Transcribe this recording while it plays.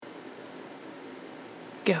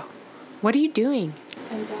Go. What are you doing?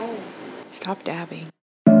 I'm dabbing. Stop dabbing.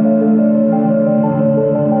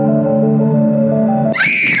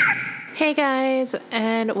 Hey guys,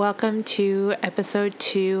 and welcome to episode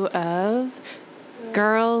 2 of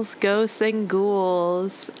Girls, Ghosts, and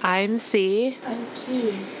Ghouls. I'm C. I'm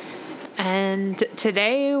Key. And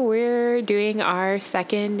today we're doing our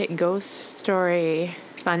second ghost story.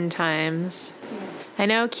 Fun times. I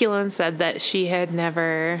know Keelan said that she had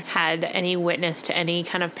never had any witness to any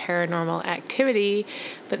kind of paranormal activity,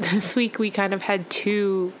 but this week we kind of had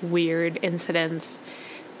 2 weird incidents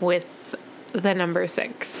with the number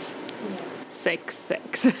 6. Yeah.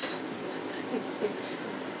 666.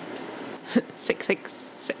 It's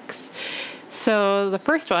 666. So the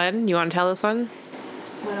first one, you want to tell this one?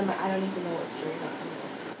 What am I don't even know what story you're talking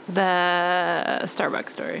about. The Starbucks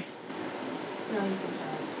story. No, you can tell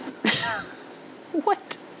it.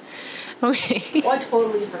 What? Okay. Well, I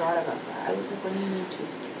totally forgot about that. I was like, when do you need 2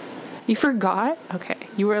 stories? You forgot? Okay.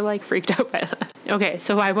 You were like freaked out by that. Okay,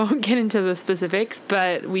 so I won't get into the specifics,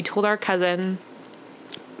 but we told our cousin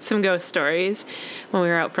some ghost stories when we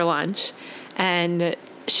were out for lunch, and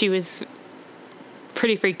she was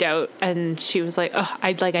pretty freaked out, and she was like, oh,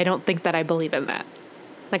 I don't think that I believe in that.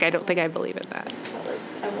 Like, I don't think I believe in that.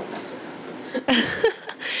 I won't mess with her.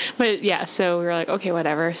 But yeah, so we were like, okay,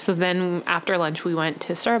 whatever. So then after lunch, we went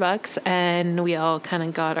to Starbucks, and we all kind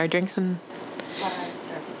of got our drinks and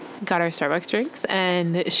got our Starbucks drinks,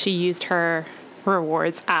 and she used her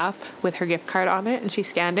rewards app with her gift card on it, and she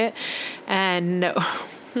scanned it, and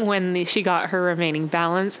when she got her remaining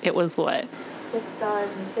balance, it was what?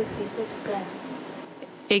 $6.66.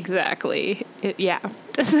 Exactly. Yeah.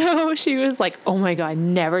 So she was like, oh my God,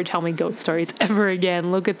 never tell me ghost stories ever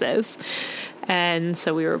again. Look at this. And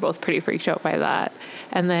so we were both pretty freaked out by that.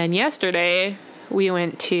 And then yesterday we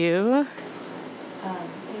went to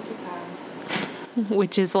Tinker Town.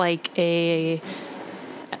 which is like a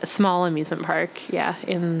small amusement park, yeah,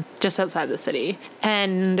 in just outside the city.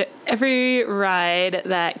 And every ride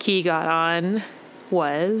that Key got on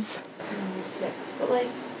was Number 6. But like,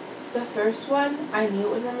 the first one, I knew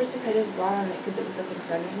it was number 6. I just got on it because it was like in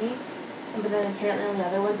front of me. But then apparently on the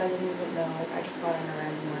other ones, I didn't even know. Like, I just got on a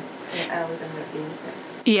random one. And I was ended up being 6.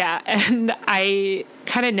 yeah, and I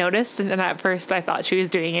kind of noticed, and then at first I thought she was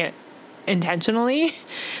doing it intentionally.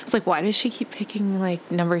 I was like, why does she keep picking like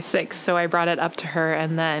number 6? So I brought it up to her,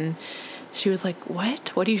 and then she was like,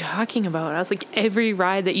 what are you talking about? And I was like, every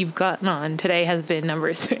ride that you've gotten on today has been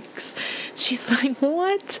number 6. She's like,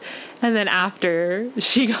 what? And then after,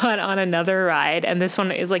 she got on another ride, and this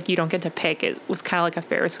one is like, you don't get to pick. It was kind of like a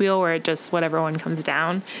Ferris wheel where it just, whatever one comes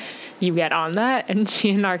down, you get on that. And she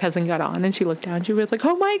and our cousin got on, and she looked down, she was like,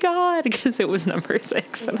 oh my God, because it was number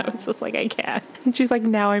 6. And I was just like, I can't. And she's like,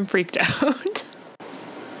 now I'm freaked out.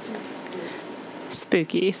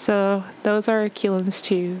 Spooky. So those are Keelan's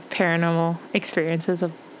 2 paranormal experiences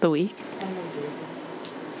of the week.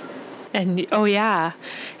 And oh yeah,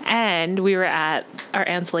 and we were at our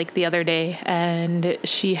aunt's lake the other day, and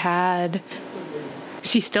she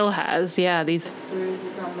still has, yeah, these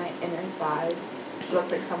bruises on my inner thighs. It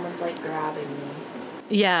looks like someone's like grabbing me.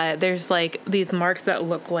 Yeah, there's like these marks that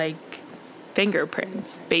look like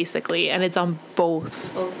fingerprints, basically, and it's on both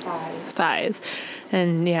thighs.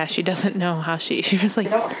 And yeah, she doesn't know how she was like,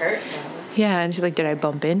 they don't hurt though. Yeah, and she's like, did I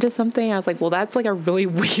bump into something? I was like, well, that's like a really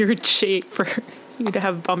weird shape for you to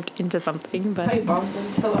have bumped into something. But I bumped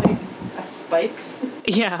into like spikes.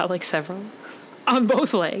 Yeah, like several on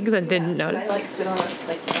both legs, and didn't notice. I like sit on a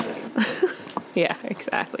spike. Yeah,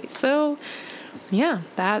 exactly. So yeah,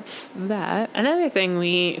 that's that. Another thing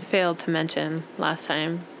we failed to mention last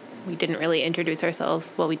time, we didn't really introduce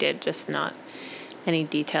ourselves. Well, we did, just not any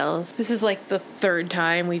details. This is like the 3rd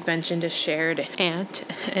time we've mentioned a shared aunt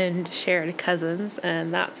and shared cousins,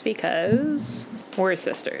 and that's because we're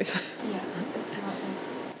sisters. Yeah, it's not.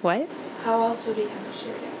 What? How else would we have a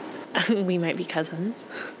shared aunt? We might be cousins.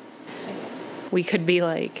 I guess. We could be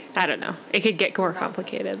like, I don't know. It could get more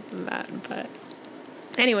complicated than that, but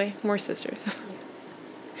anyway, we're sisters.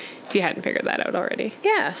 If you hadn't figured that out already.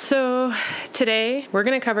 Yeah, so today we're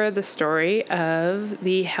going to cover the story of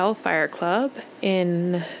the Hellfire Club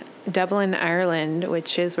in Dublin, Ireland,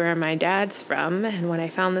 which is where my dad's from. And when I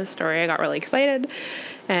found this story, I got really excited,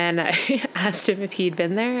 and I asked him if he'd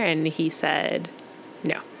been there, and he said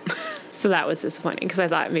no. So that was disappointing, because I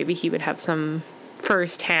thought maybe he would have some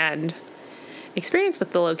first-hand experience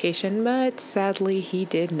with the location, but sadly he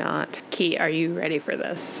did not. Key, are you ready for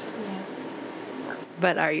this? Yeah.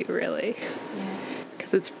 But are you really? Yeah.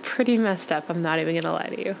 because it's pretty messed up. I'm not even going to lie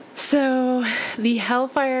to you. So the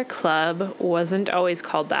Hellfire Club wasn't always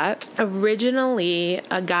called that. Originally,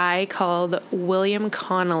 a guy called William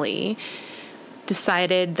Connolly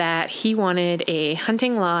decided that he wanted a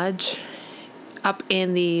hunting lodge up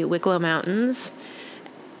in the Wicklow Mountains,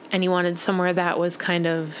 and he wanted somewhere that was kind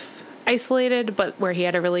of isolated, but where he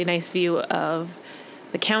had a really nice view of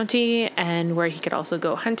the county and where he could also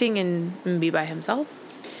go hunting and be by himself.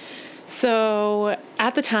 So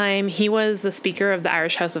at the time, he was the Speaker of the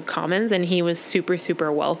Irish House of Commons, and he was super,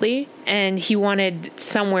 super wealthy. And he wanted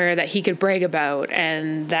somewhere that he could brag about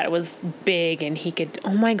and that was big, and he could,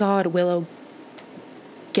 oh my God, Willow,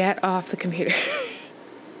 get off the computer.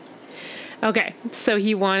 Okay, so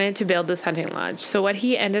he wanted to build this hunting lodge. So what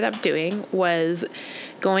he ended up doing was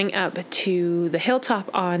going up to the hilltop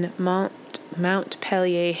on Mount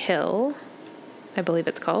Pellier Hill, I believe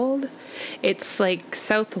it's called. It's like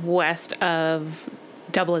southwest of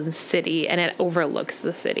Dublin City, and it overlooks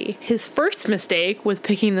the city. His first mistake was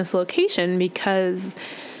picking this location because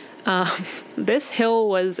this hill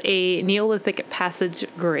was a Neolithic passage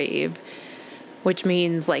grave, which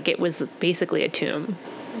means like it was basically a tomb.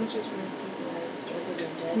 Which is where people had started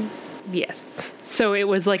and dead. Yes. So it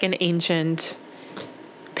was like an ancient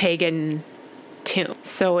pagan tomb.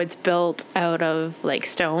 So it's built out of like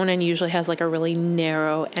stone and usually has like a really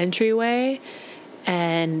narrow entryway,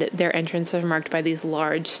 and their entrances are marked by these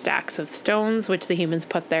large stacks of stones which the humans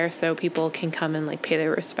put there so people can come and like pay their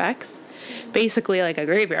respects. Basically like a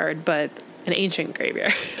graveyard, but an ancient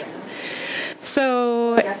graveyard. Yeah.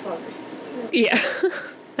 So I guess I'll agree. yeah.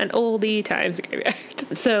 An oldie times graveyard.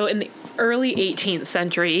 So in the early 18th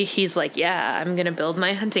century, he's like, yeah, I'm going to build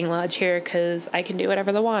my hunting lodge here because I can do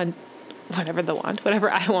whatever I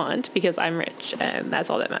want because I'm rich and that's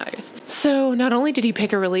all that matters. So not only did he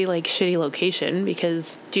pick a really like shitty location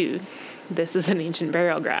because, dude, this is an ancient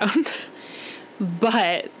burial ground,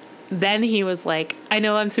 but then he was like, I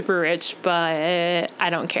know I'm super rich, but I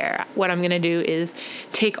don't care. What I'm going to do is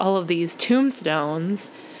take all of these tombstones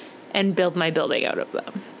and build my building out of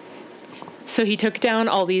them. So he took down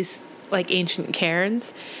all these like ancient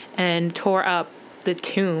cairns and tore up the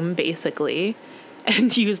tomb basically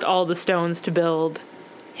and used all the stones to build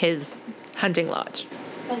his hunting lodge.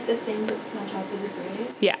 Like the things that's on top of the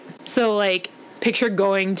grave? Yeah. So like picture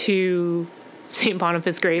going to St.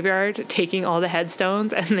 Boniface graveyard, taking all the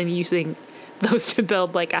headstones and then using those to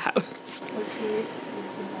build like a house. What period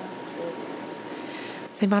was St. Boniface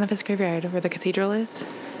graveyard? St. Boniface graveyard where the cathedral is.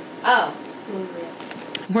 Oh, Louisville.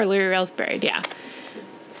 Where Louis Riel's buried, yeah.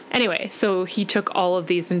 Anyway, so he took all of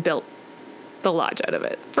these and built the lodge out of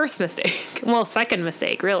it. First mistake. Well, second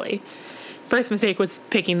mistake, really. First mistake was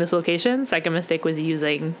picking this location. Second mistake was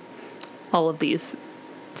using all of these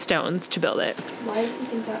stones to build it. Why did you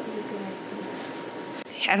think that was a good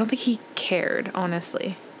idea? I don't think he cared,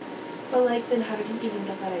 honestly. But like, then how did he even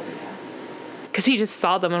get that idea? Because he just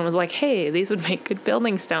saw them and was like, hey, these would make good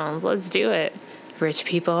building stones. Let's do it. Rich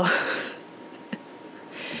people.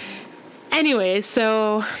 Anyway,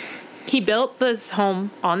 so he built this home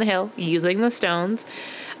on the hill using the stones.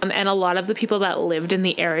 And a lot of the people that lived in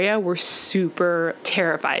the area were super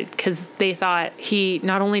terrified because they thought he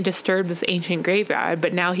not only disturbed this ancient graveyard,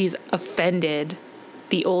 but now he's offended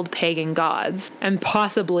the old pagan gods and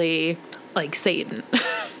possibly like Satan. That's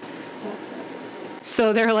it.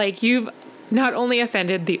 So they're like, you've not only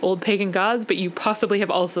offended the old pagan gods, but you possibly have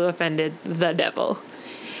also offended the devil.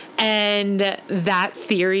 And that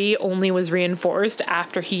theory only was reinforced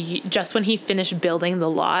after when he finished building the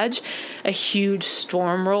lodge, a huge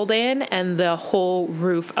storm rolled in and the whole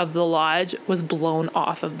roof of the lodge was blown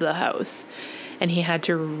off of the house. And he had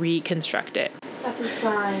to reconstruct it. That's a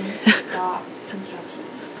sign to stop construction.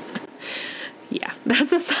 Yeah,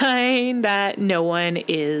 that's a sign that no one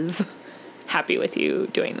is happy with you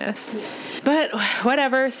doing this. Yeah. But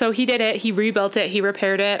whatever, so he did it. He rebuilt it. He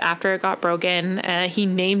repaired it after it got broken. He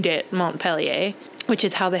named it Montpellier, which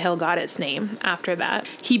is how the hill got its name after that.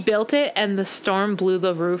 He built it, and the storm blew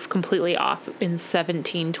the roof completely off in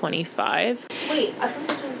 1725. Wait, I thought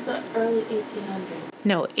this was the early 1800s.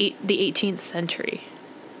 No, the 18th century,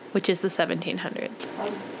 which is the 1700s.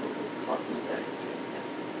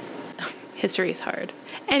 History is hard.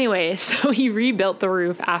 Anyway, so he rebuilt the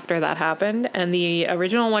roof after that happened, and the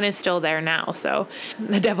original one is still there now. So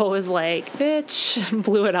the devil was like, bitch,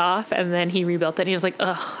 blew it off, and then he rebuilt it. And he was like,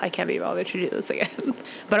 ugh, I can't be bothered to do this again.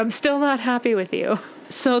 But I'm still not happy with you.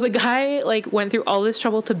 So the guy like went through all this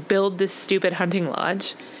trouble to build this stupid hunting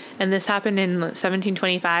lodge, and this happened in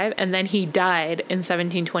 1725, and then he died in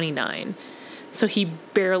 1729. So he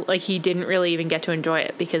didn't really even get to enjoy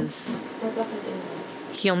it because What's a hunting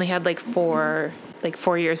lodge? he only had like 4 like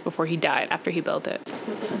 4 years before he died after he built it.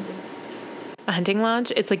 What's a hunting? A hunting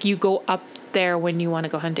lodge? It's like you go up there when you want to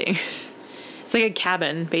go hunting. It's like a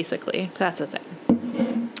cabin, basically. That's the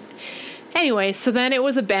thing. Anyway, so then it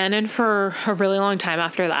was abandoned for a really long time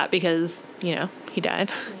after that because, you know, he died.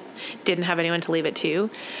 Didn't have anyone to leave it to.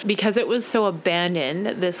 Because it was so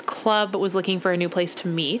abandoned, this club was looking for a new place to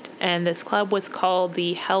meet, and this club was called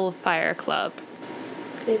the Hellfire Club.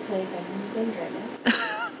 They played Dungeons and Dragons.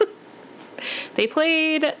 They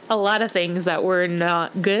played a lot of things that were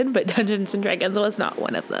not good, but Dungeons and Dragons was not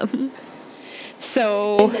one of them.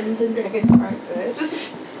 So Dungeons and Dragons aren't good.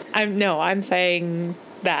 I'm saying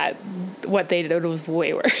that what they did was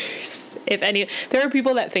way worse. If any, there are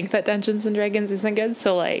people that think that Dungeons and Dragons isn't good,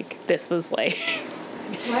 so like this was like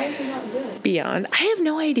Why is it not good? beyond. I have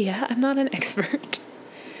no idea. I'm not an expert.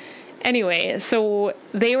 Anyway, so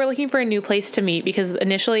they were looking for a new place to meet because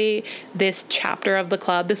initially this chapter of the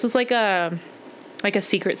club, this was like a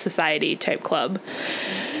secret society type club.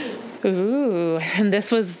 Ooh, and this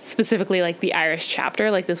was specifically like the Irish chapter.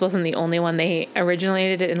 Like this wasn't the only one. They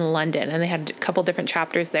originated in London and they had a couple different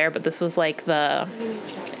chapters there, but this was like a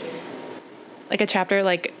chapter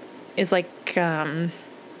like is like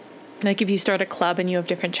if you start a club and you have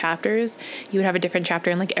different chapters, you would have a different chapter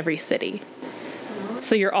in like every city.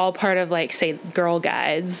 So you're all part of like, say, Girl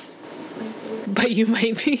Guides, but you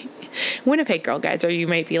might be Winnipeg Girl Guides, or you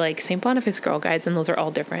might be like St. Boniface Girl Guides, and those are all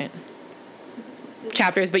different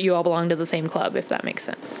chapters, but you all belong to the same club, if that makes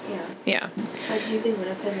sense. Yeah. Like using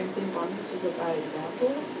Winnipeg and St. Boniface was a bad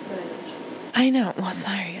example, but I know what you mean. I know. Well,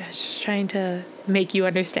 sorry. I was just trying to make you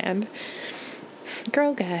understand.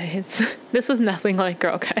 Girl Guides. This was nothing like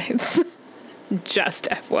Girl Guides. Just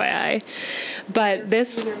FYI. But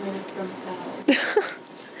this...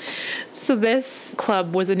 So this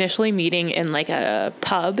club was initially meeting in like a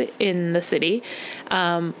pub in the city,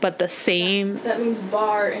 but the same... That means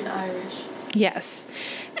bar in Irish. Yes.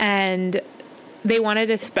 And they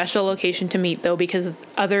wanted a special location to meet, though, because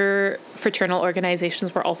other fraternal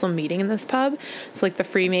organizations were also meeting in this pub. So like the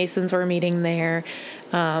Freemasons were meeting there.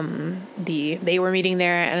 They were meeting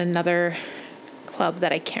there, and another club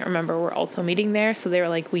that I can't remember were also meeting there. So they were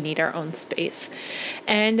like, we need our own space.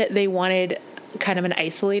 And they wanted kind of an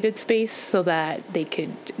isolated space so that they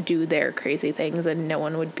could do their crazy things and no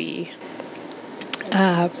one would be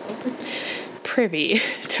privy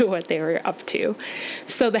to what they were up to.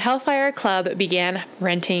 So the Hellfire Club began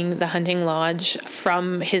renting the hunting lodge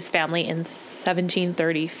from his family in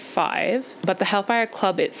 1735, but the Hellfire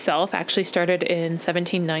Club itself actually started in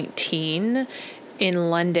 1719 in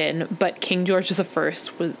London, but King George I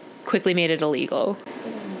quickly made it illegal.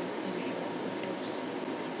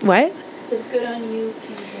 What? So good on you,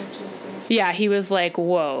 King George I. Yeah, he was like,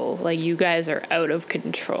 whoa, like you guys are out of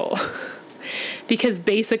control. Because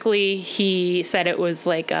basically he said it was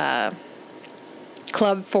like a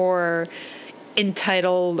club for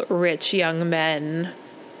entitled rich young men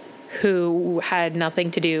who had nothing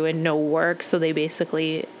to do and no work, so they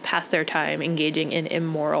basically passed their time engaging in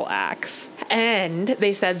immoral acts. And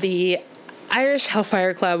they said the Irish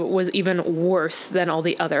Hellfire Club was even worse than all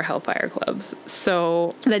the other Hellfire Clubs.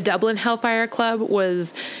 So the Dublin Hellfire Club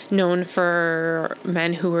was known for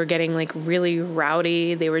men who were getting like really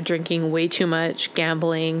rowdy. They were drinking way too much,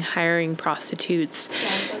 gambling, hiring prostitutes.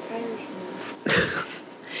 Sounds like Irish.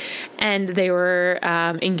 And they were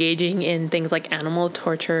engaging in things like animal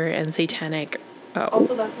torture and satanic.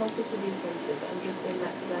 Also, that's not supposed to be offensive. I'm just saying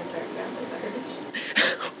that because our entire family's Irish.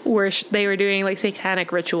 They were doing like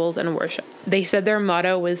satanic rituals and worship. They said their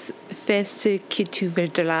motto was "Fais ce que tu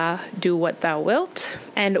voudras, do what thou wilt."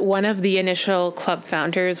 And one of the initial club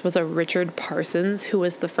founders was a Richard Parsons, who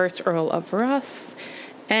was the first Earl of Ross,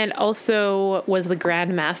 and also was the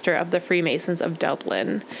Grand Master of the Freemasons of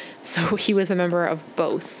Dublin. So he was a member of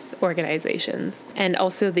both organizations. And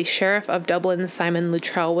also the Sheriff of Dublin, Simon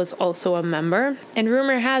Luttrell, was also a member. And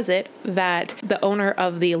rumor has it that the owner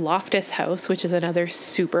of the Loftus House, which is another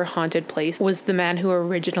super haunted place, was the man who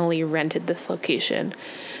originally rented this location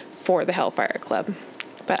for the Hellfire Club.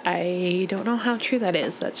 But I don't know how true that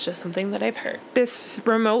is. That's just something that I've heard. This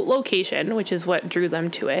remote location, which is what drew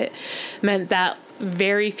them to it, meant that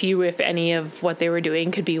very few, if any, of what they were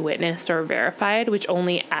doing could be witnessed or verified, which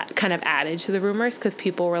only kind of added to the rumors because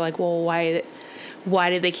people were like, well, why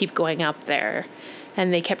did they keep going up there?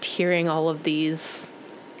 And they kept hearing all of these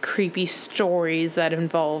creepy stories that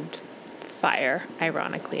involved fire,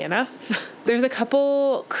 ironically enough. There's a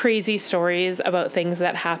couple crazy stories about things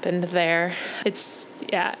that happened there. There's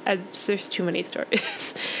too many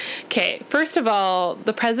stories. Okay, first of all,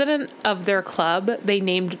 the president of their club, they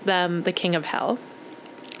named them the King of Hell.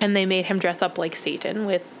 And they made him dress up like Satan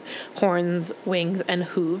with horns, wings, and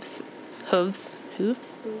hooves. Hooves?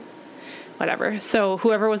 Whatever. So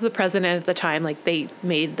whoever was the president at the time, like, they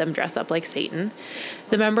made them dress up like Satan.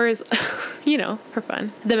 The members, for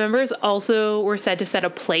fun. The members also were said to set a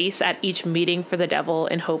place at each meeting for the devil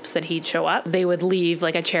in hopes that he'd show up. They would leave,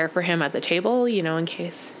 like, a chair for him at the table, in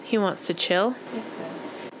case he wants to chill. Makes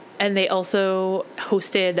sense. And they also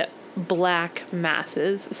hosted black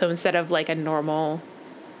masses. So instead of, like, a normal,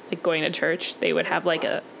 like, going to church, they would have, like,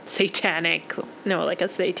 a satanic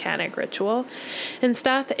ritual and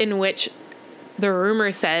stuff, in which the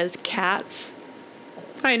rumor says cats,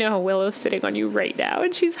 I know Willow's sitting on you right now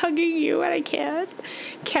and she's hugging you and I can't.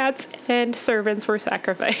 Cats and servants were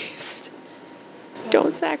sacrificed.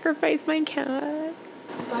 Don't sacrifice my cat.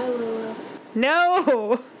 Bye, Willow.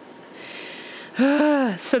 No!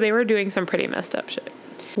 So they were doing some pretty messed up shit.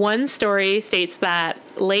 One story states that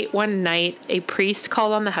late one night, a priest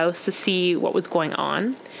called on the house to see what was going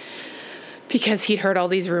on because he'd heard all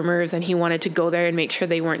these rumors and he wanted to go there and make sure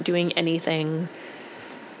they weren't doing anything,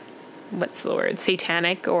 what's the word,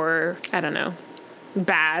 satanic or, I don't know,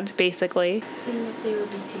 bad, basically. Seeing if they were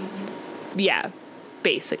behaving. Yeah,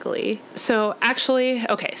 basically. So actually,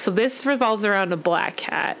 okay, so this revolves around a black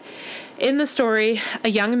cat. In the story, a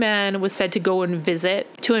young man was said to go and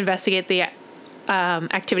visit to investigate the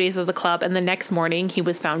activities of the club, and the next morning he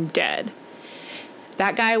was found dead.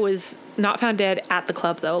 That guy was not found dead at the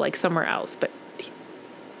club, though, like somewhere else, but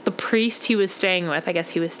the priest he was staying with, I guess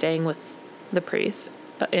he was staying with the priest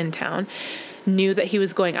in town, knew that he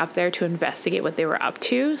was going up there to investigate what they were up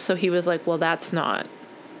to, so he was like, well, that's not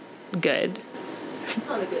good. It's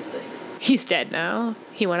not a good thing. He's dead now.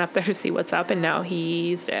 He went up there to see what's up, and now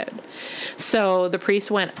he's dead. So the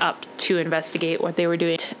priest went up to investigate what they were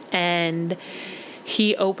doing, and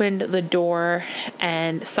he opened the door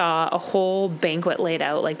and saw a whole banquet laid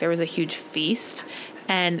out, like there was a huge feast,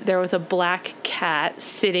 and there was a black cat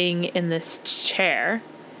sitting in this chair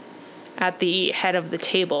at the head of the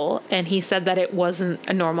table, and he said that it wasn't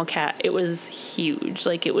a normal cat. It was huge,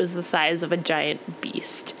 like it was the size of a giant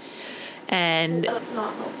beast. And that's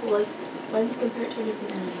not helpful. Like, why did you compare it to a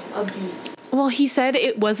different animal? A beast. Well, he said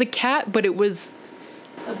it was a cat, but it was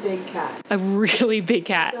a big cat. A really big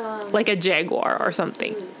cat. Like a jaguar or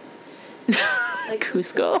something. Like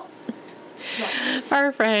Cusco.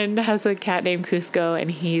 Our friend has a cat named Cusco, and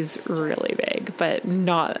he's really big, but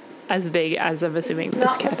not as big as I'm assuming this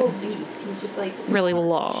cat. He's not like obese. He's just like really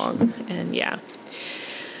long, and yeah.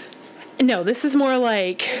 No, this is more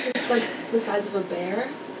like it's like the size of a bear.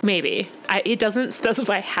 Maybe. It doesn't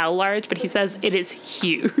specify how large, but he says it is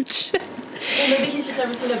huge. Well, maybe he's just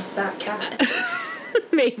never seen a fat cat.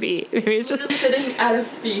 Maybe it's just sitting at a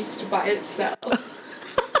feast by itself.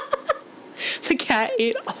 The cat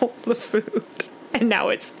ate all the food, and now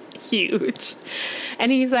it's huge.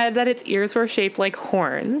 And he said that its ears were shaped like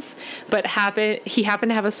horns, but he happened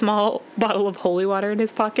to have a small bottle of holy water in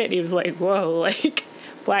his pocket, and he was like, whoa, like,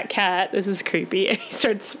 black cat, this is creepy. And he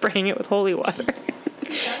started spraying it with holy water.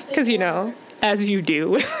 Because, as you do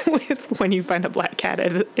with when you find a black cat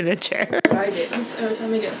in a chair. What I did every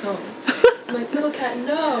time I get home. I'm like, little cat,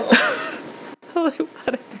 no. Holy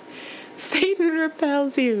water. Satan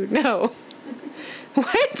repels you. No.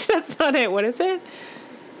 What? That's not it. What is it?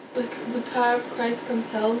 Like, the power of Christ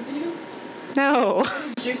compels you? No.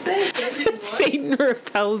 What did you say? Satan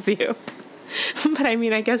repels you. But I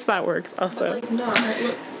mean, I guess that works also. But, like, no.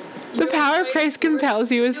 The power of Christ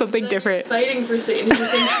compels you is something different. Fighting for Satan. If you're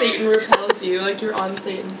saying Satan repels you, like you're on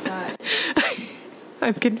Satan's side.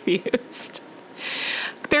 I'm confused.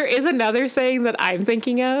 There is another saying that I'm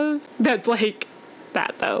thinking of that's like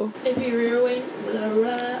that, though. If you rearrange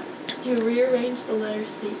the letter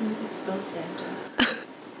Satan, it spells Santa.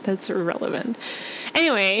 That's irrelevant.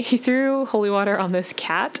 Anyway, he threw holy water on this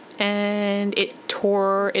cat, and it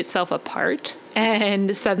tore itself apart.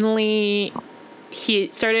 And suddenly he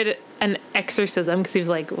started an exorcism because he was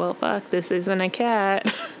like, well, fuck, this isn't a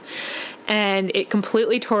cat. And it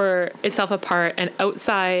completely tore itself apart, and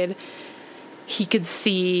outside he could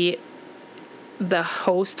see the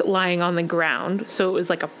host lying on the ground. So it was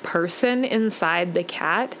like a person inside the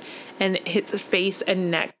cat, and its face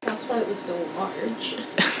and neck. That's why it was so large.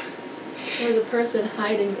 There was a person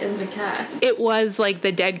hiding in the cat. It was like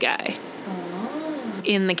the dead guy.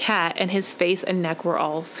 In the cat, and his face and neck were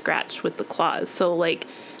all scratched with the claws. So, like,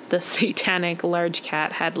 the satanic large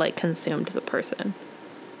cat had, like, consumed the person.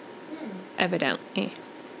 Evidently.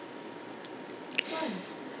 Fun.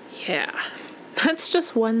 Yeah. That's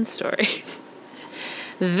just one story.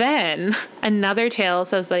 Then, another tale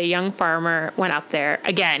says that a young farmer went up there,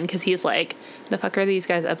 again, because he's like, the fuck are these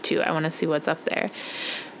guys up to? I want to see what's up there.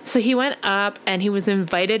 So he went up and he was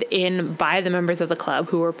invited in by the members of the club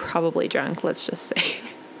who were probably drunk, let's just say.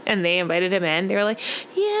 And they invited him in. They were like,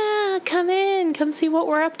 yeah, come in, come see what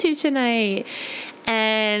we're up to tonight.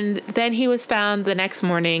 And then he was found the next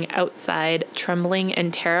morning outside, trembling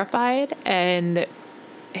and terrified. And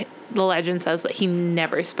the legend says that he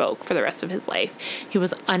never spoke for the rest of his life. He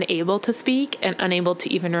was unable to speak and unable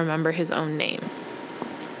to even remember his own name.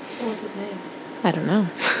 What was his name? I don't know.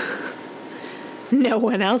 No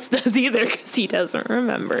one else does either because he doesn't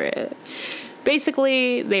remember it.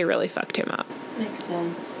 Basically, they really fucked him up. Makes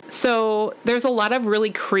sense. So there's a lot of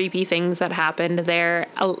really creepy things that happened there.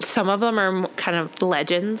 Some of them are kind of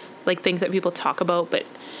legends, like things that people talk about, but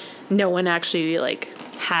no one actually like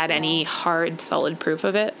had any hard, solid proof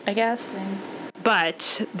of it, I guess. Thanks.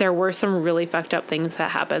 But there were some really fucked up things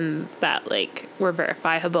that happened that like were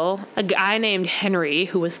verifiable. A guy named Henry,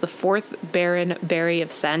 who was the 4th Baron Barry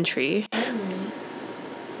of Santry.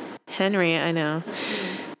 Henry, I know. That's me.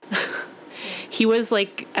 He was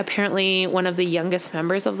like apparently one of the youngest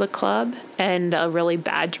members of the club and a really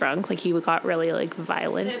bad drunk. Like he got really like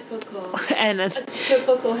violent. Typical. And A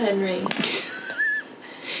typical Henry.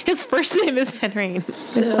 his first name is Henry.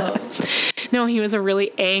 So. No, he was a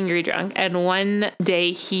really angry drunk. And one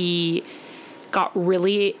day he got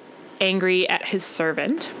really angry at his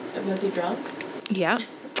servant. Was he drunk? Yeah.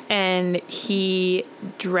 And he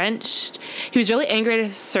was really angry at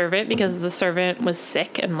his servant because the servant was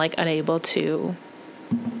sick and like unable to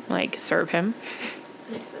like serve him.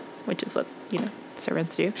 Makes sense. Which is what,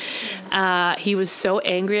 servants do. He was so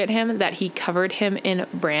angry at him that he covered him in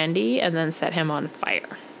brandy and then set him on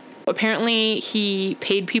fire. Apparently, he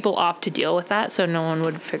paid people off to deal with that so no one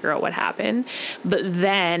would figure out what happened. But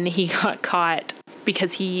then he got caught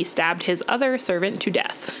because he stabbed his other servant to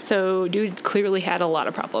death. So dude clearly had a lot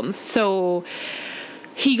of problems. So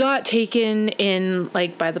he got taken in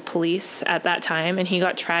like by the police at that time and he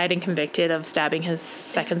got tried and convicted of stabbing his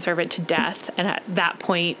second servant to death. And at that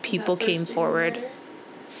point, people came forward. Murder?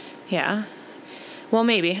 Yeah. Well,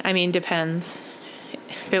 maybe. I mean, depends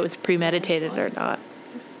if it was premeditated or not.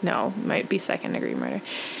 No, might be second-degree murder.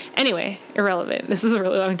 Anyway, irrelevant. This is a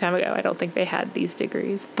really long time ago. I don't think they had these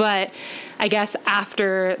degrees. But I guess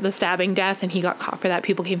after the stabbing death and he got caught for that,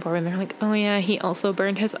 people came forward and they're like, oh yeah, he also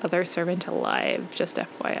burned his other servant alive, just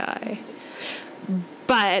FYI.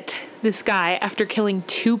 But this guy, after killing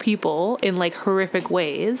 2 people in like horrific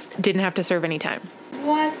ways, didn't have to serve any time.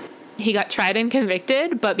 What? He got tried and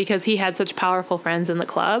convicted, but because he had such powerful friends in the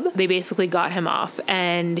club, they basically got him off,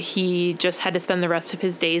 and he just had to spend the rest of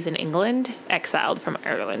his days in England, exiled from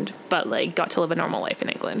Ireland, but like got to live a normal life in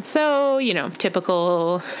England. So,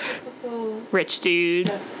 typical rich dude.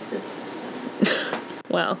 Justice system.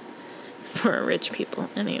 Well, for rich people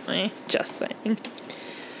anyway, just saying.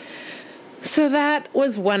 So that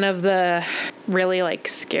was one of the really like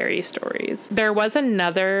scary stories. There was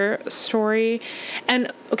another story,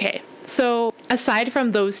 and okay, so aside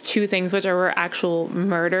from those 2 things, which were actual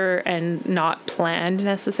murder and not planned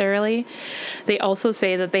necessarily, they also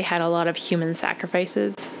say that they had a lot of human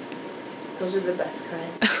sacrifices. Those are the best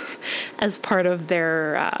kind. As part of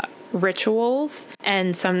their rituals.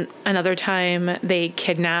 And another time they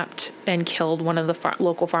kidnapped and killed one of the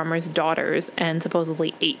local farmer's daughters and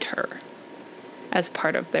supposedly ate her as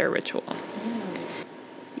part of their ritual.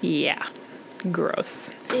 Yeah.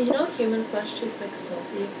 Gross. Human flesh tastes like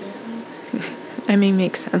salty, apparently. I mean,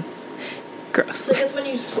 makes sense. Gross. Like, it's when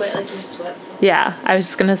you sweat, like your sweat's salty. Yeah, I was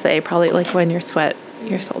just gonna say, probably like when you're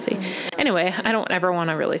salty. Anyway, I don't ever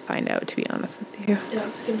want to really find out, to be honest with you. It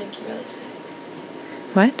also can make you really sick.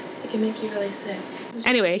 What? It can make you really sick.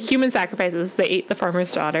 Anyway, human sacrifices. They ate the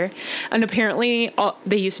farmer's daughter. And apparently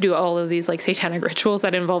they used to do all of these like satanic rituals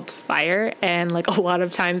that involved fire. And like a lot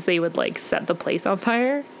of times they would like set the place on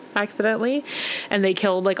fire accidentally. And they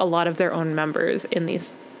killed like a lot of their own members in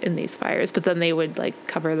these fires. But then they would like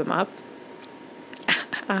cover them up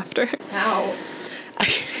after. How? I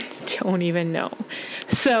don't even know.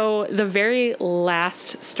 So the very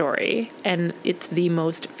last story, and it's the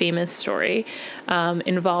most famous story,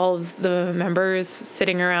 involves the members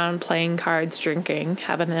sitting around playing cards, drinking,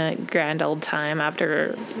 having a grand old time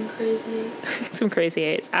after some crazy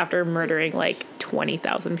eights after murdering like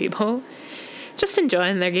 20,000 people, just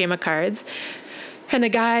enjoying their game of cards. And a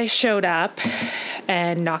guy showed up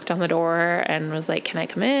and knocked on the door and was like, can I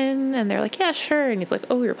come in? And they're like, yeah, sure. And he's like,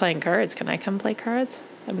 oh, you're playing cards. Can I come play cards?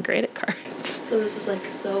 I'm great at cards. So this is like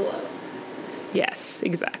Solo. Yes,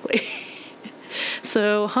 exactly.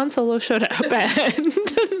 So Han Solo showed up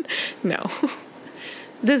and no.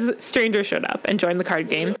 This stranger showed up and joined the card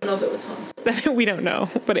game. I don't know if it was haunted. We don't know,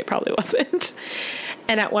 but it probably wasn't.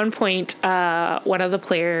 And at one point, one of the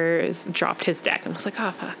players dropped his deck and was like,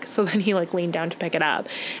 oh, fuck. So then he like leaned down to pick it up.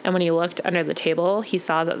 And when he looked under the table, he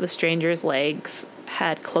saw that the stranger's legs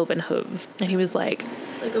had cloven hooves. And he was like...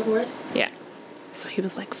 Like a horse? Yeah. So he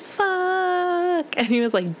was like, fuck. And he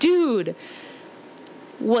was like, dude,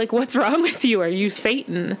 like, what's wrong with you? Are you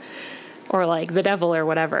Satan? Or like the devil or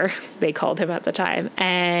whatever they called him at the time.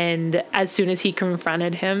 And as soon as he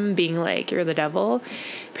confronted him being like, you're the devil,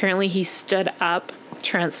 apparently he stood up,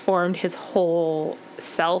 transformed his whole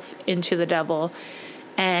self into the devil,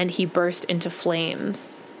 and he burst into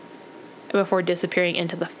flames before disappearing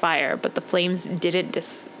into the fire. But the flames didn't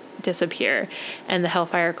disappear, and the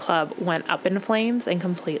Hellfire Club went up in flames and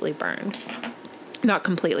completely burned. Not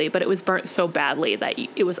completely, but it was burnt so badly that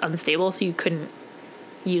it was unstable, so you couldn't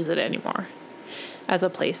use it anymore as a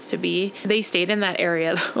place to be. They stayed in that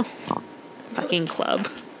area though. Fucking club.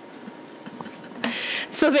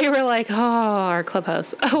 So they were like, oh, our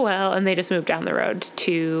clubhouse. Oh well, and they just moved down the road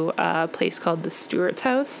to a place called the Stewart's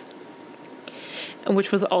House,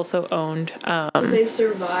 which was also owned. So they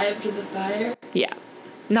survived the fire? Yeah.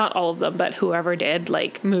 Not all of them, but whoever did,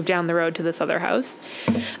 like, moved down the road to this other house.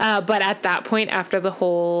 But at that point, after the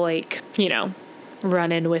whole, like, you know,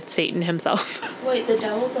 run-in with Satan himself. Wait, the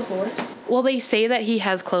devil's a horse? Well, they say that he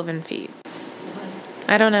has cloven feet.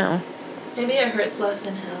 I don't know. Maybe it hurts less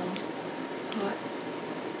in hell. It's hot.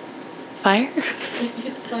 Fire?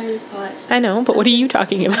 His fire's hot. I know, but what are you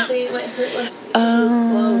talking I'm about? saying it might hurt less if it was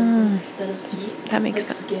clothes instead of feet. That makes like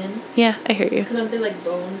sense. Skin. Yeah, I hear you. Because aren't they like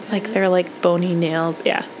bone kind Like of? they're like bony nails.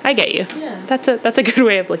 Yeah, I get you. Yeah. That's a good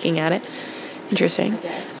way of looking at it. Interesting. I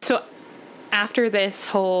guess. So after this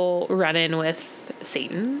whole run-in with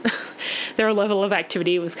Satan, their level of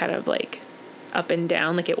activity was kind of like up and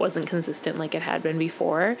down. Like it wasn't consistent like it had been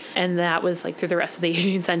before. And that was like through the rest of the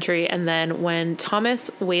 18th century. And then when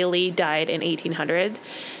Thomas Whaley died in 1800,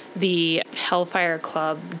 the Hellfire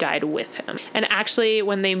Club died with him. And actually,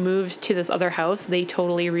 when they moved to this other house, they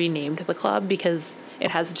totally renamed the club because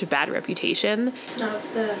it has such a bad reputation. So now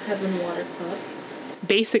it's the Heaven Water Club.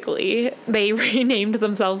 Basically, they renamed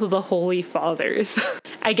themselves the Holy Fathers.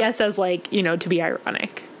 I guess as like, you know, to be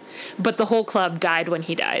ironic. But the whole club died when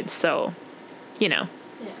he died, so, you know.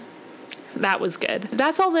 Yeah. That was good.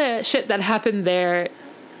 That's all the shit that happened there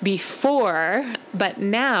before, but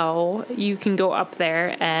now you can go up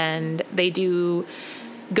there and they do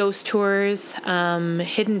ghost tours.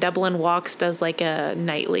 Hidden Dublin Walks does like a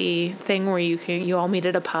nightly thing where you all meet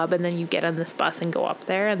at a pub and then you get on this bus and go up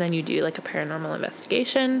there and then you do like a paranormal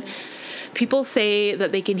investigation. People say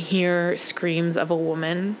that they can hear screams of a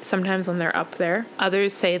woman sometimes when they're up there.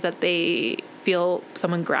 Others say that they feel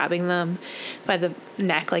someone grabbing them by the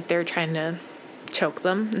neck like they're trying to choke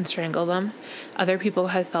them and strangle them. Other people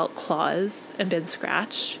have felt claws and been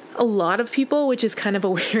scratched. A lot of people, which is kind of a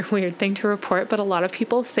weird thing to report, but a lot of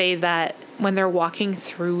people say that when they're walking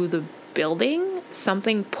through the building,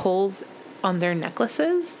 something pulls on their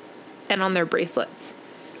necklaces and on their bracelets.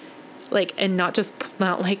 Like, and not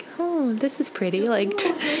like, oh, this is pretty, like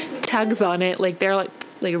tugs on it. Like they're like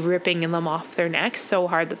ripping them off their necks so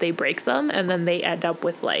hard that they break them. And then they end up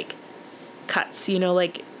with like cuts, you know,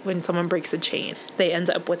 like when someone breaks a chain, they end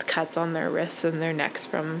up with cuts on their wrists and their necks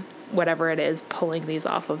from whatever it is pulling these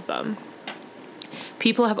off of them.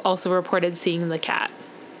 People have also reported seeing the cat,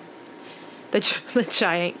 the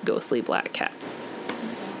giant ghostly black cat.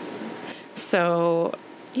 That's awesome. So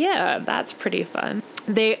yeah, that's pretty fun.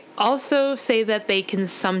 They also say that they can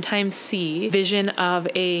sometimes see vision of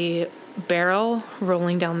a barrel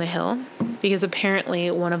rolling down the hill because apparently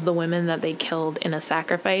one of the women that they killed in a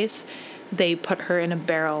sacrifice, they put her in a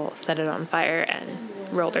barrel, set it on fire, and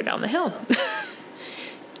rolled her down the hill.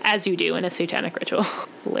 As you do in a satanic ritual.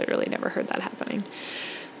 Literally never heard that happening.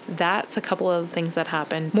 That's a couple of things that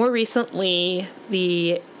happened. More recently,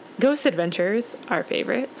 the Ghost Adventures, our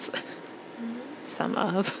favorites, some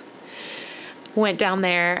of, went down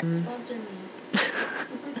there. Sponsor me.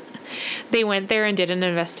 They went there and did an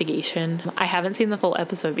investigation. I haven't seen the full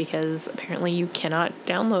episode because apparently you cannot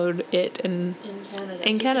download it in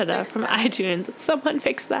Canada from iTunes. Someone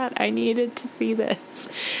fix that. I needed to see this.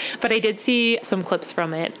 But I did see some clips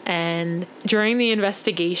from it. And during the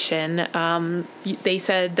investigation, they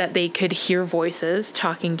said that they could hear voices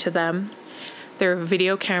talking to them. Their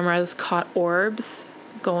video cameras caught orbs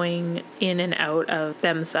going in and out of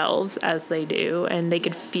themselves as they do, and they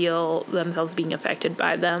could feel themselves being affected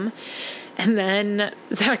by them. And then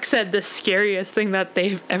Zach said the scariest thing that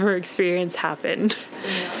they've ever experienced happened.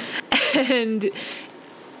 Yeah. And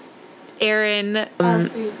Aaron, Our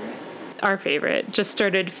favorite. our favorite, just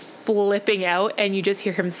started flipping out, and you just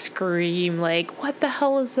hear him scream, like, what the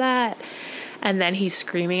hell is that? And then he's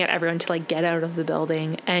screaming at everyone to, like, get out of the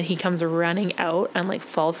building, and he comes running out and, like,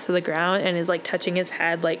 falls to the ground and is, like, touching his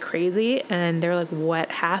head like crazy, and they're like,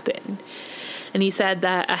 what happened? And he said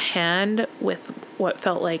that a hand with what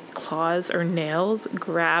felt like claws or nails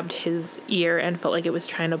grabbed his ear and felt like it was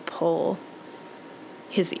trying to pull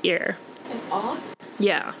his ear. And off?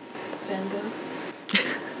 Yeah. Van Gogh?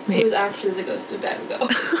 It was actually the ghost of Van Gogh.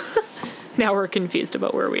 Now we're confused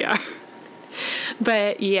about where we are.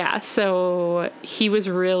 But yeah, so he was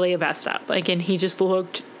really messed up. Like, and he just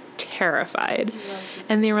looked terrified.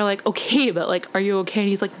 And they were like, okay, but like, are you okay? And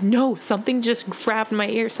he's like, no, something just grabbed my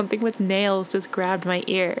ear. Something with nails just grabbed my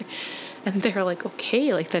ear. And they're like,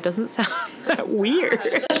 okay, like, that doesn't sound that weird.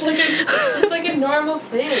 It's like a normal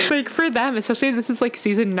thing. Like, for them, especially this is like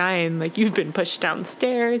season 9, like, you've been pushed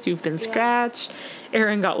downstairs, you've been scratched.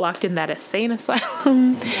 Aaron got locked in that insane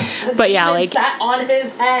asylum. Yeah. But yeah, like, sat on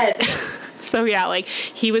his head. So yeah, like,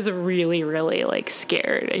 he was really, really, like,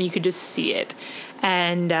 scared, and you could just see it.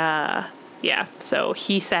 And yeah, so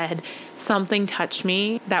he said, something touched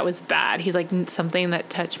me that was bad. He's like, something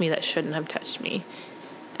that touched me that shouldn't have touched me.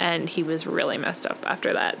 And he was really messed up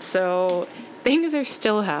after that. So things are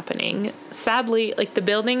still happening. Sadly, like, the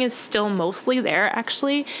building is still mostly there,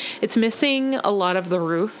 actually. It's missing a lot of the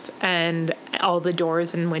roof and all the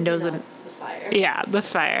doors and windows and... Fire. Yeah, the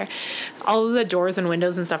fire. All of the doors and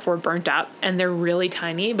windows and stuff were burnt up, and they're really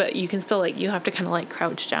tiny, but you can still, like, you have to kind of, like,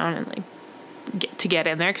 crouch down and, like, get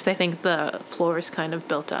in there, because I think the floor is kind of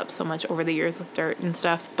built up so much over the years with dirt and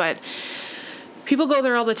stuff. But people go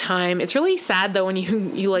there all the time. It's really sad, though, when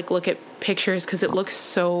you like, look at pictures, because it looks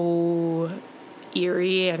so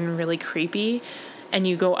eerie and really creepy, and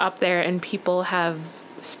you go up there and people have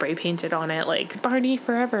spray painted on it, like, Barney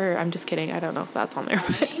forever. I'm just kidding. I don't know if that's on there,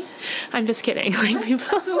 but I'm just kidding. Like, people.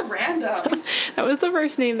 That's so random. That was the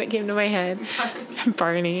first name that came to my head.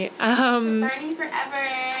 Barney. Barney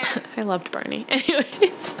forever. I loved Barney.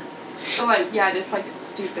 Anyways. Oh, like, yeah, just, like,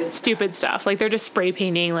 stupid stuff. Like, they're just spray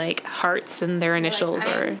painting, like, hearts and their initials,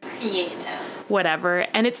 like, or whatever.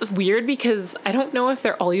 And it's weird because I don't know if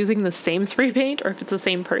they're all using the same spray paint or if it's the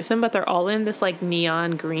same person, but they're all in this, like,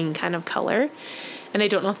 neon green kind of color. And I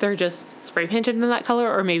don't know if they're just spray painted in that color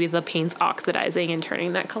or maybe the paint's oxidizing and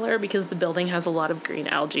turning that color, because the building has a lot of green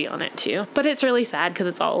algae on it too. But it's really sad because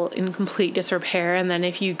it's all in complete disrepair. And then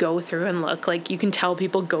if you go through and look, like, you can tell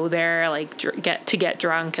people go there, like, get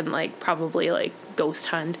drunk and, like, probably, like, ghost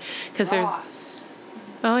hunt. Because there's...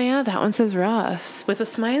 Oh yeah, that one says Ross with a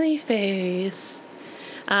smiley face.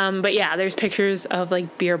 But yeah, there's pictures of,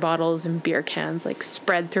 like, beer bottles and beer cans, like,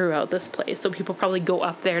 spread throughout this place. So people probably go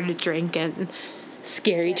up there to drink and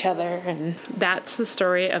scare each other. And that's the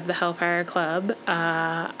story of the Hellfire Club.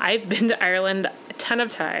 I've been to Ireland a ton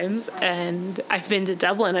of times, and I've been to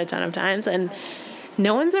Dublin a ton of times, and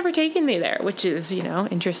no one's ever taken me there, which is, you know,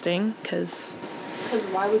 interesting, because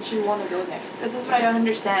why would you want to go there? This is what I don't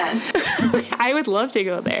understand. I would love to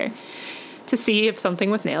go there to see if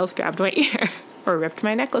something with nails grabbed my ear or ripped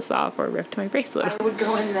my necklace off or ripped my bracelet. I would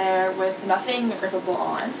go in there with nothing rippable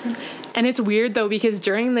on. And it's weird, though, because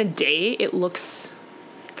during the day, it looks,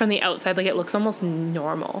 from the outside, like, it looks almost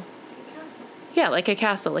normal. Yeah, like a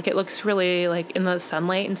castle. Like, it looks really, like, in the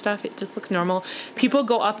sunlight and stuff, it just looks normal. People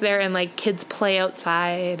go up there and, like, kids play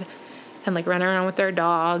outside and, like, run around with their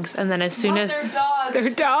dogs. And then as soon as... Their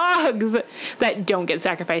dogs! That don't get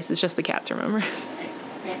sacrificed. It's just the cats, remember?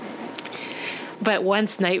 But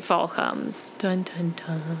once nightfall comes, dun dun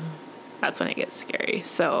dun, that's when it gets scary.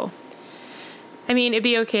 So, I mean, it'd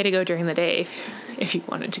be okay to go during the day if you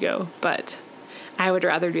wanted to go, but I would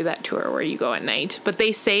rather do that tour where you go at night. But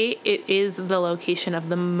they say it is the location of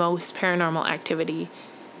the most paranormal activity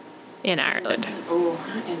in Ireland. Oh,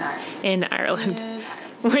 in Ireland. In Ireland.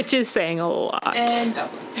 Which is saying a lot. And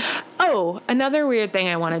Dublin. Oh, another weird thing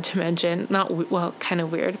I wanted to mention, kind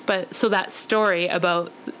of weird, but so that story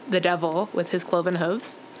about the devil with his cloven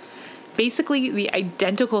hooves, basically the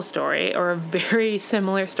identical story, or a very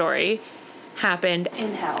similar story, happened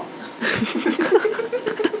in hell.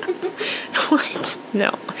 What?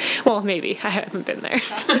 No. Well, maybe. I haven't been there.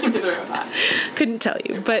 Couldn't tell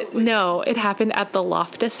you. But no, it happened at the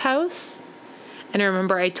Loftus House. And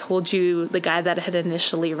remember, I told you the guy that had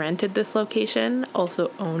initially rented this location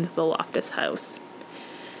also owned the Loftus House.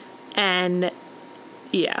 And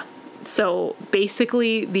yeah, so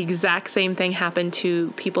basically the exact same thing happened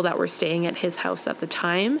to people that were staying at his house at the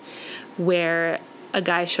time, where a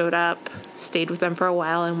guy showed up, stayed with them for a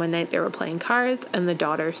while, and one night they were playing cards, and the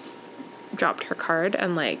daughter dropped her card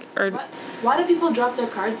and like, or What? Why do people drop their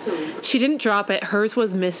cards so easily? she didn't drop it. Hers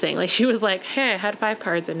was missing. Like, she was like, hey, I had 5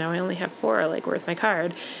 cards and now I only have 4. Like, where's my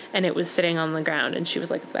card? And it was sitting on the ground and she was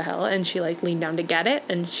like, what the hell? And she like leaned down to get it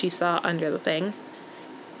and she saw under the thing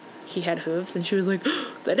he had hooves and she was like,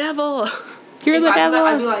 the devil. You're If the I did devil.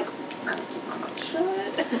 that, I'd be like, I'm gonna keep my mouth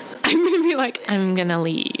shut. I'm gonna be like, I'm gonna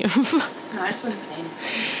leave. No, I just wouldn't say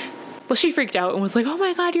anything. Well, she freaked out and was like, oh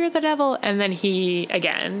my God, you're the devil. And then he,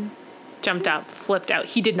 again, jumped up, flipped out.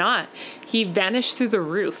 He did not. He vanished through the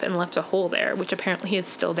roof and left a hole there, which apparently is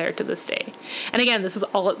still there to this day. And again, this is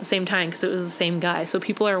all at the same time because it was the same guy. So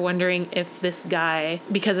people are wondering if this guy,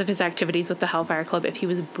 because of his activities with the Hellfire Club, if he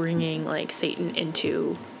was bringing like Satan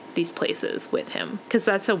into these places with him, because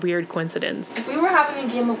that's a weird coincidence. If we were having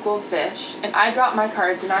a game of Goldfish and I dropped my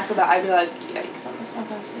cards and I saw that, I'd be like, yikes, I'm just not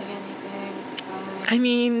gonna say anything. It's fine. I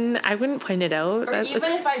mean, I wouldn't point it out. Or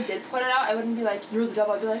even if I did point it out, I wouldn't be like, you're the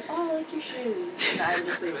devil. I'd be like, oh, I like your shoes. And I would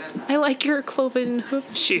just leave it in that. I like your cloven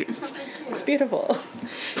hoof shoes. Something It's cute. beautiful.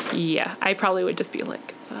 Yeah, I probably would just be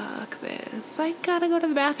like, fuck this. I gotta go to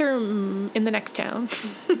the bathroom in the next town.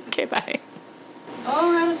 Okay, bye. Oh,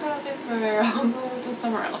 we're out of toilet paper. I'll go to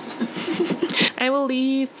somewhere else. I will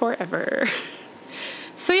leave forever.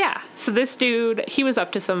 So yeah, so this dude, he was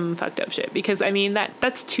up to some fucked up shit because I mean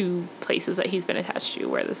that's 2 places that he's been attached to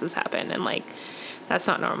where this has happened and like that's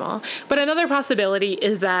not normal. But another possibility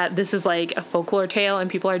is that this is like a folklore tale and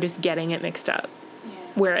people are just getting it mixed up Yeah.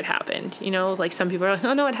 where it happened. You know, like some people are like,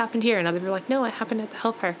 oh no, it happened here, and other people are like, no, it happened at the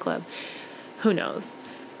Hellfire Club. Who knows?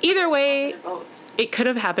 Either way, Both. it could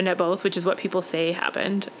have happened at both, which is what people say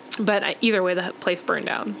happened. But either way, the place burned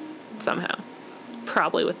down somehow.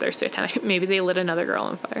 Probably with their satanic. Maybe they lit another girl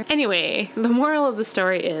on fire. Anyway, the moral of the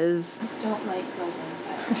story is, Don't light girls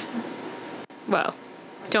on fire. well,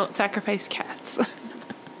 don't sacrifice cats.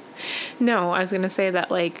 No, I was going to say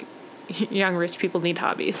that, like, young rich people need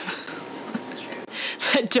hobbies That's true.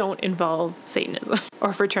 that don't involve Satanism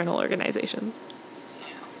or fraternal organizations.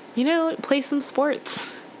 You know, play some sports.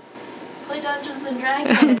 Play Dungeons and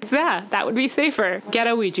Dragons. Yeah, that would be safer. Get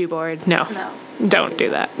a Ouija board. No, No. don't do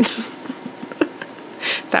that.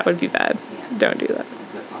 That would be bad. Yeah. Don't do that.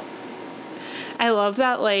 That's what possibly said. I love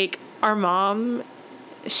that, like, our mom,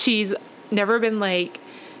 she's never been like,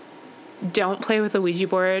 don't play with a Ouija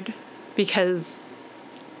board because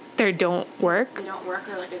they don't work They don't work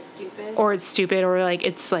or like it's stupid. or it's stupid or like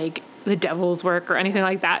it's like the devil's work or anything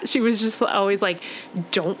like that. She was just always like,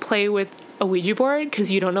 don't play with a Ouija board because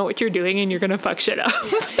you don't know what you're doing and you're going to fuck shit up.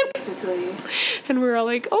 Yeah, basically. And we were all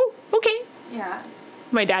like, oh, okay. Yeah.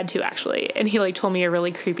 My dad too, actually, and he like told me a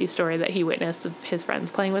really creepy story that he witnessed of his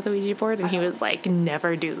friends playing with a Ouija board, and he was like,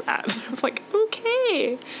 "Never do that." I was like,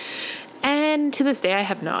 "Okay." And to this day, I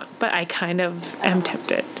have not, but I kind of am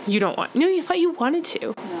tempted. You don't want? No, you thought you wanted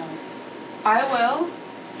to. No. I will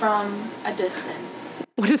from a distance.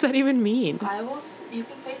 What does that even mean? I will. You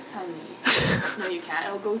can FaceTime me. No, you can't.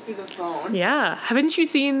 It'll go through the phone. Yeah, haven't you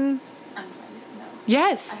seen? I'm fine. No.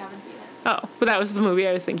 Yes. I haven't seen it. Oh, but that was the movie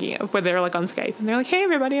I was thinking of, where they're like on Skype and they're like, "Hey,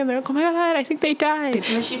 everybody," and they're like, "Oh my God, I think they died." And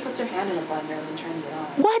then she puts her hand in a blender and then turns it on.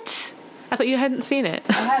 What? I thought you hadn't seen it.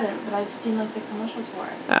 I hadn't, but I've seen like the commercials for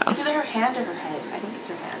it. Oh. It's either her hand or her head. I think it's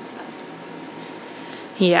her hand.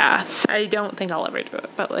 Yes. I don't think I'll ever do it,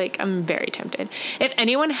 but like I'm very tempted. If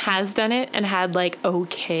anyone has done it and had like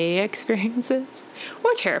okay experiences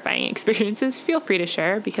or terrifying experiences, feel free to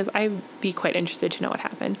share because I'd be quite interested to know what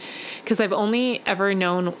happened. Because I've only ever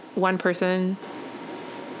known one person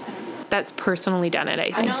I don't know. that's personally done it, I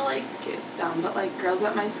think. I know like it's dumb, but like girls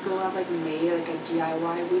at my school have like made like a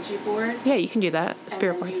DIY Ouija board. Yeah, you can do that.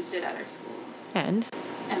 Spirit and then board. used it at our school. And?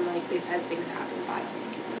 And like they said things happened, but I don't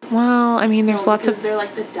think it really. Well, I mean, there's No, lots because of... they're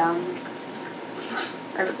like the dumb.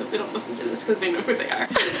 I hope they don't listen to this because they know who they are.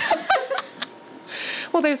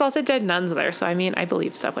 Well, there's lots of dead nuns there, so I mean, I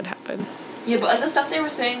believe stuff would happen. Yeah, but like the stuff they were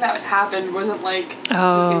saying that would happen wasn't like.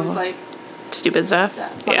 Oh. It was like Stupid stuff.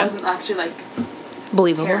 stuff. But Yeah. it wasn't actually like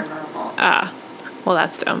Believable. paranormal. Ah, well,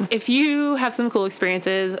 that's dumb. If you have some cool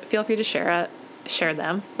experiences, feel free to share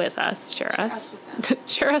them with us. Share us. with them.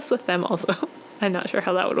 Share us with them also. I'm not sure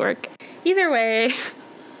how that would work. Either way,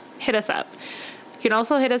 hit us up. You can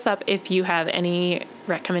also hit us up if you have any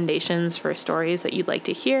recommendations for stories that you'd like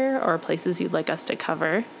to hear or places you'd like us to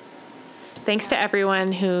cover. Thanks to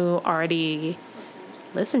everyone who already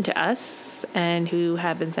listened to us and who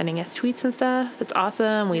have been sending us tweets and stuff. It's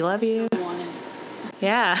awesome. We love you.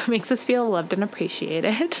 Yeah, makes us feel loved and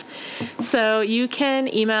appreciated. So you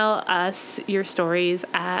can email us your stories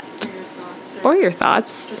at, Or your thoughts. or your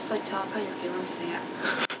thoughts, Just like tell us how you're feeling today.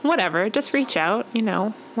 whatever. Just reach out. You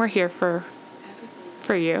know, we're here for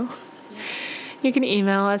Everything. you. Yeah. You can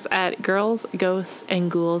email us at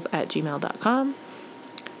girlsghostsandghouls@gmail.com.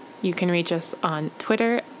 You can reach us on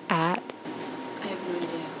Twitter at... I have no idea.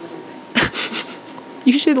 What is it?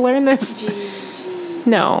 You should learn this. GG.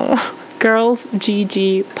 No. Girls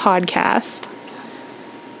GG Podcast.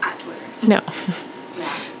 At Twitter. No.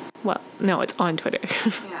 Yeah. Well, no, it's on Twitter.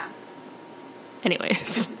 Yeah.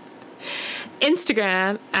 Anyways.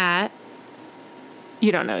 Instagram at...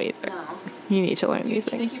 You don't know either. No. You need to learn these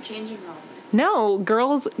They things. keep changing them. No,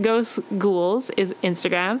 Girls Ghosts Ghouls is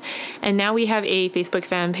Instagram. And now we have a Facebook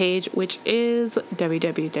fan page, which is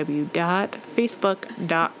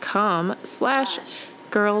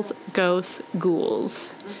www.facebook.com/Girls Ghosts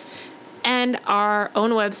Ghouls. And our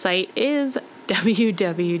own website is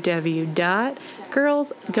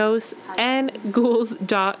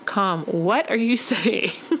www.girlsghostsandghouls.com. What are you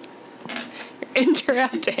saying? You're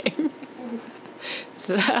interrupting.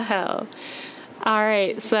 The hell. All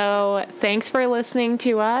right, so thanks for listening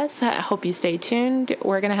to us. I hope you stay tuned.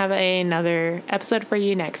 We're going to have another episode for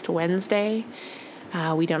you next Wednesday.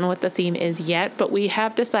 We don't know what the theme is yet, but we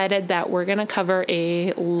have decided that we're going to cover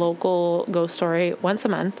a local ghost story once a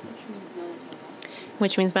month,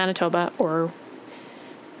 which means Manitoba or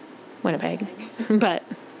Winnipeg, but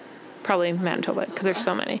probably Manitoba because there's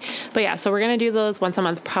so many. But yeah, so we're going to do those once a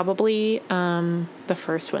month, probably the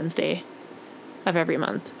first Wednesday of every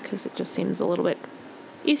month because it just seems a little bit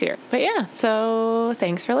easier. But yeah, so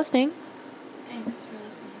thanks for listening. Thanks for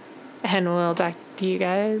listening. And we'll talk to you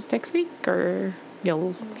guys next week, or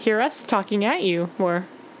you'll hear us talking at you more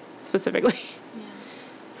specifically.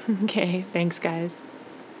 Yeah. Okay, thanks guys.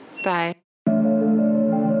 Bye.